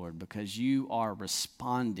to the Lord because you are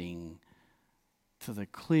responding to the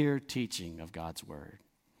clear teaching of God's word.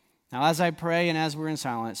 Now, as I pray and as we're in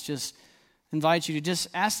silence, just invite you to just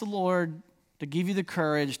ask the Lord to give you the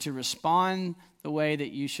courage to respond the way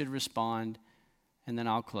that you should respond, and then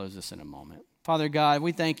I'll close this in a moment. Father God,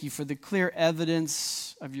 we thank you for the clear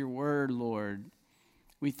evidence of your word, Lord.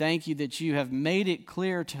 We thank you that you have made it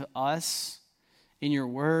clear to us in your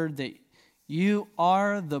word that you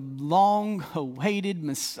are the long-awaited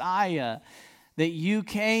Messiah, that you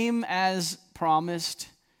came as promised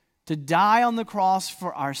to die on the cross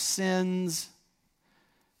for our sins,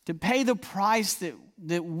 to pay the price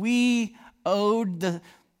that we owed,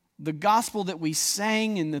 the gospel that we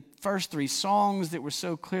sang in the first three songs that were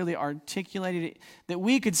so clearly articulated, that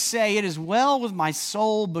we could say, it is well with my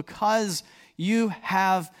soul because you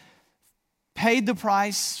have paid the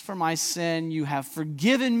price for my sin. You have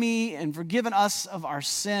forgiven me and forgiven us of our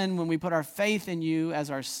sin when we put our faith in you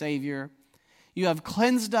as our Savior. You have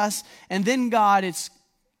cleansed us. And then, God,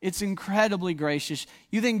 it's incredibly gracious.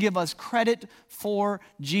 You then give us credit for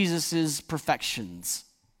Jesus' perfections,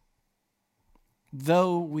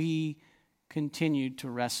 though we continue to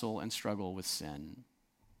wrestle and struggle with sin.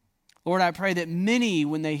 Lord, I pray that many,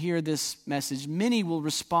 when they hear this message, many will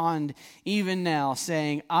respond even now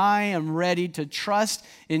saying, I am ready to trust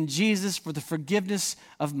in Jesus for the forgiveness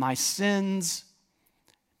of my sins,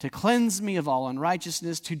 to cleanse me of all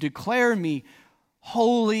unrighteousness, to declare me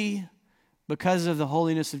holy because of the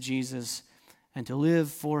holiness of Jesus, and to live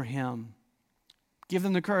for him. Give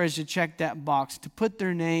them the courage to check that box, to put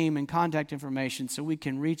their name and contact information so we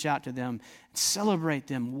can reach out to them, celebrate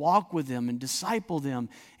them, walk with them, and disciple them,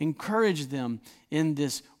 encourage them in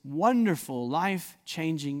this wonderful,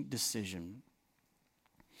 life-changing decision.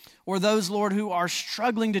 Or those, Lord, who are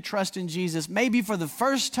struggling to trust in Jesus, maybe for the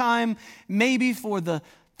first time, maybe for the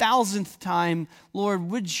 1,000th time, Lord,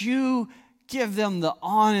 would you give them the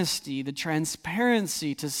honesty, the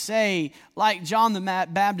transparency to say, like John the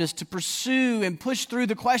Baptist, to pursue and push through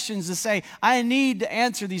the questions, to say, I need to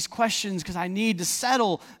answer these questions because I need to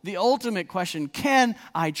settle the ultimate question, can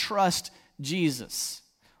I trust Jesus?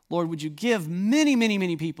 Lord, would you give many, many,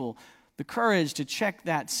 many people the courage to check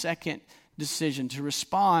that second decision, to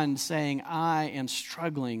respond saying, I am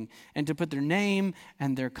struggling, and to put their name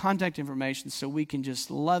and their contact information so we can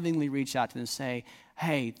just lovingly reach out to them and say,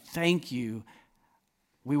 hey, thank you.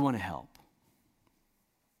 We want to help.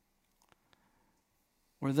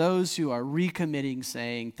 Or those who are recommitting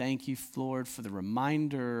saying, thank you, Lord, for the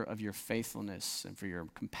reminder of your faithfulness and for your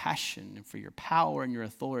compassion and for your power and your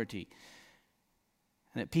authority.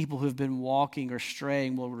 And that people who have been walking or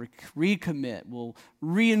straying will recommit, will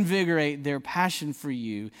reinvigorate their passion for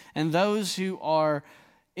you. And those who are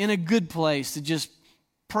in a good place to just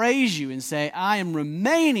praise you and say, I am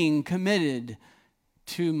remaining committed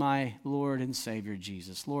to my Lord and Savior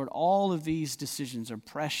Jesus. Lord, all of these decisions are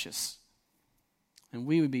precious. And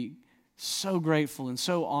we would be so grateful and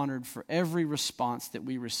so honored for every response that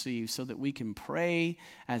we receive so that we can pray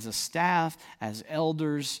as a staff, as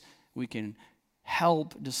elders. We can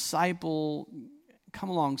help, disciple, come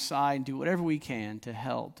alongside, and do whatever we can to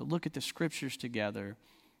help, to look at the scriptures together,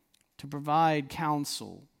 to provide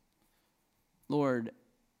counsel. Lord,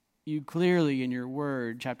 you clearly in your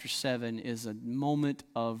word, chapter 7, is a moment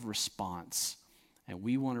of response. And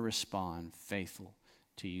we want to respond faithful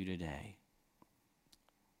to you today.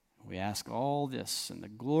 We ask all this in the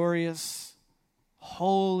glorious,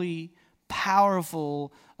 holy,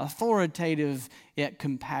 powerful, authoritative, yet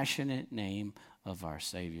compassionate name of our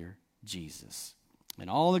Savior, Jesus. And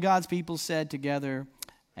all the God's people said together,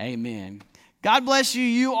 amen. God bless you.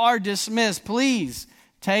 You are dismissed. Please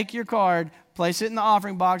take your card, place it in the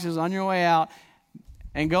offering boxes on your way out,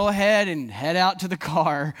 and go ahead and head out to the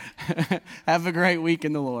car. Have a great week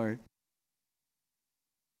in the Lord.